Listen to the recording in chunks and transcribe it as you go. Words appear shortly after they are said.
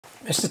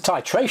It's the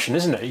titration,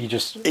 isn't it?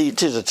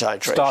 It is a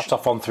titration. Start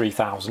off on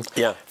 3,000.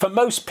 Yeah. For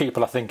most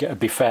people, I think it would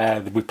be fair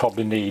that we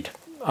probably need,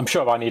 I'm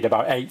sure I need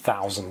about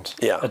 8,000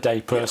 a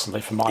day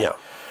personally for my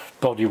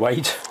body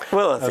weight.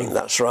 Well, I think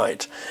that's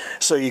right.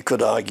 So you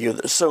could argue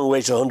that someone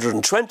weighs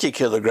 120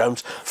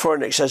 kilograms for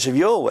in excess of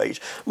your weight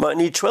might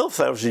need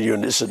 12,000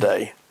 units a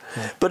day.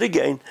 Yeah. But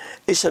again,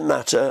 it's a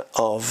matter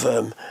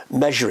of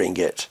measuring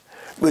it.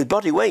 With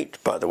body weight,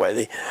 by the way,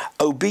 the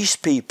obese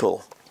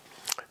people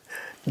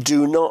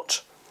do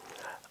not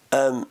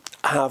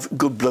have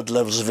good blood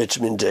levels of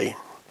vitamin D.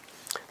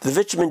 The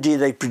vitamin D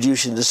they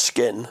produce in the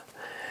skin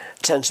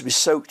tends to be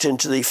soaked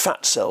into the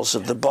fat cells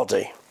of the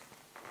body,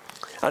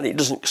 and it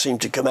doesn't seem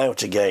to come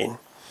out again.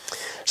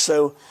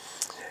 So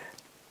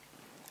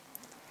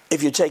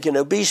if you take an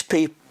obese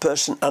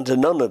person and a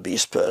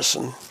non-obese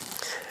person,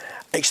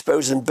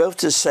 expose them both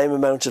to the same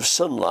amount of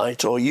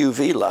sunlight or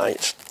UV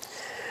light,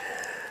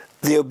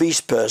 the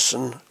obese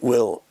person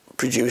will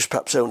produce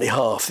perhaps only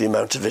half the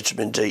amount of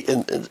vitamin D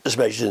as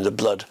measured in the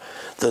blood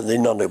than the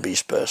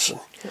non-obese person.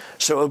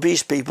 So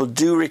obese people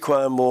do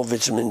require more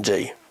vitamin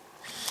D.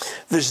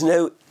 There's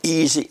no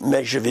easy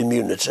measure of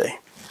immunity.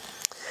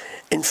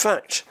 In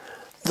fact,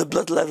 the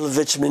blood level of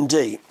vitamin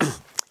D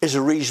is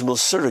a reasonable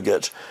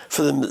surrogate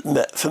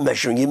for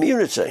measuring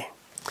immunity.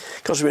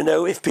 Because we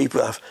know if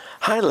people have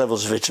high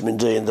levels of vitamin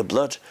D in the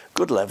blood,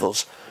 good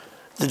levels,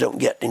 they don't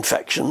get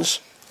infections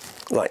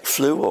like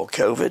flu or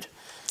COVID.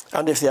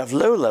 And if they have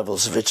low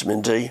levels of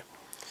vitamin D,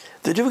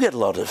 they do get a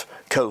lot of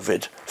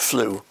COVID,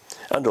 flu,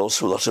 and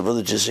also a lot of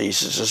other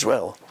diseases as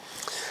well.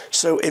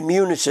 So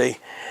immunity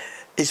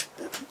is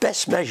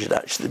best measured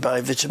actually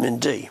by vitamin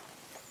D.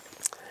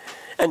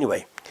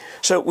 Anyway,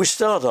 so we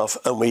start off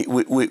and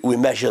we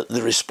measure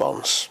the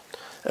response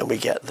and we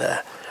get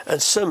there.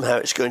 And somehow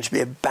it's going to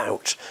be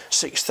about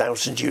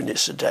 6,000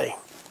 units a day.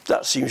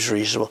 That seems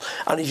reasonable,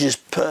 and it is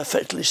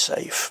perfectly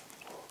safe.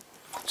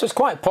 So it's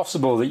quite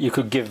possible that you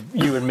could give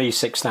you and me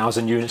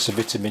 6,000 units of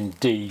vitamin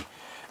D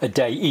a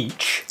day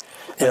each.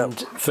 And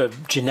for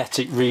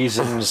genetic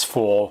reasons,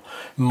 for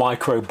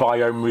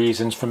microbiome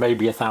reasons, for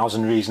maybe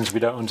 1,000 reasons we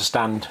don't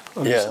understand.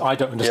 I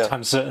don't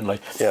understand, certainly.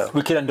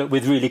 We could end up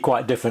with really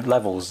quite different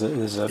levels.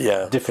 There's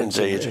a difference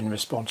in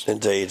response.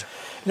 Indeed.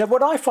 Now,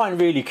 what I find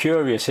really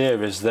curious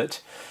here is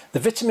that the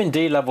vitamin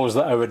D levels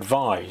that are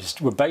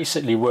advised were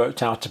basically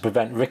worked out to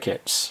prevent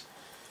rickets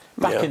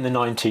back in the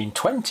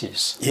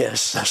 1920s.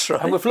 Yes, that's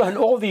right. And we've learned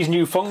all these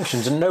new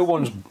functions and no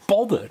one's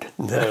bothered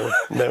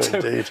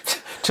indeed.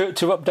 to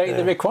update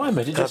the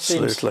requirement. It just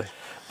seems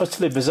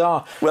utterly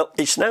bizarre. Well,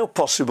 it's now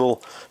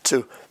possible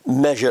to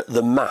measure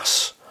the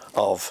mass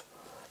of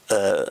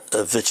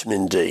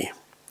vitamin D.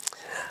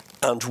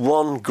 And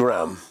 1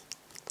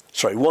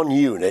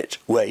 unit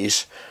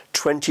weighs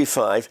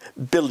 25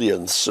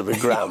 billionths of a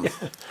gram.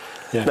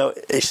 Now,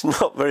 it's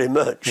not very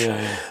much.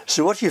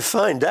 So what you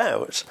find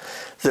out,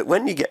 that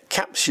when you get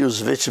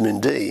capsules of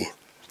vitamin D,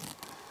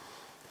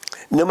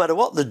 no matter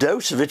what the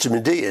dose of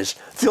vitamin D is,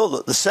 they all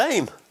look the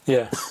same.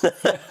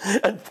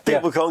 And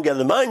people can't get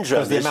their minds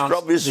around this for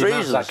obvious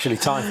reasons. Actually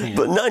tiny.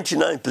 But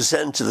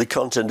 99% of the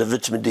content of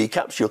vitamin D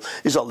capsule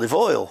is olive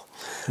oil.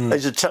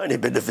 There's a tiny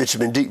bit of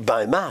vitamin D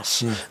by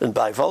mass and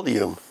by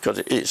volume, because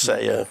it's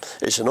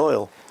an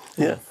oil.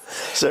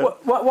 So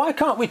why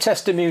can't we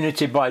test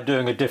immunity by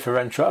doing a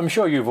differential? I'm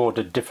sure you've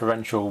ordered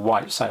differential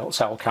white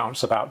cell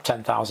counts about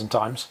 10,000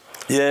 times.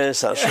 Yes,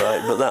 that's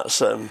right. But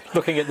that's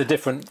looking at the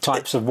different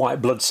types of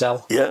white blood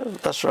cell. Yeah,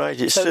 that's right.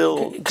 It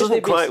still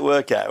doesn't quite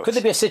work out. Could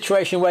there be a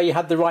situation where you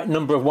had the right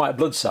number of white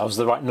blood cells,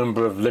 the right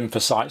number of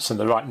lymphocytes, and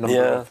the right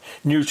number of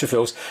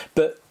neutrophils,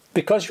 but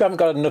because you haven't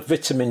got enough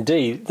vitamin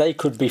D, they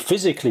could be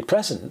physically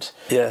present,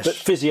 but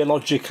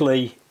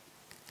physiologically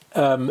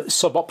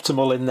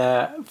suboptimal in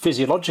their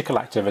physiological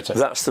activity?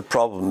 That's the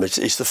problem.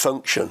 It's the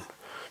function,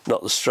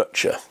 not the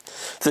structure.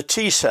 The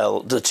T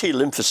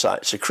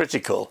lymphocytes are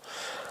critical,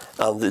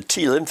 and the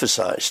T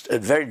lymphocytes are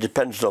very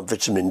dependent on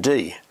vitamin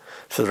D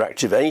for their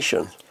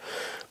activation,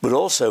 but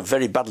also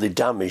very badly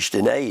damaged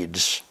in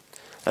AIDS.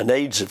 And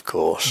AIDS, of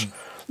course,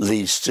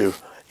 leads to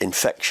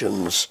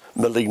infections,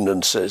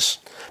 malignancies,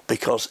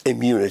 because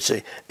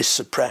immunity is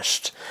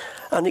suppressed.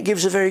 And it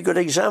gives a very good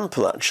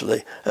example,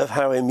 actually, of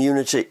how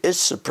immunity is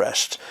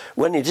suppressed.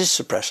 When it is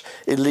suppressed,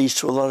 it leads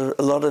to a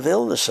lot of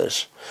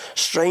illnesses,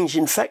 strange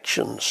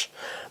infections,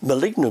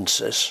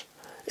 malignancies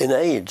in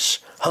AIDS,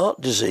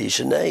 heart disease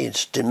in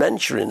AIDS,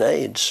 dementia in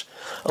AIDS.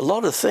 A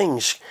lot of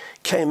things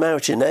came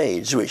out in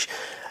AIDS which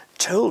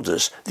told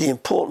us the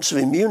importance of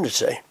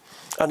immunity,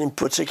 and in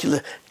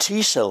particular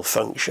T-cell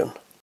function.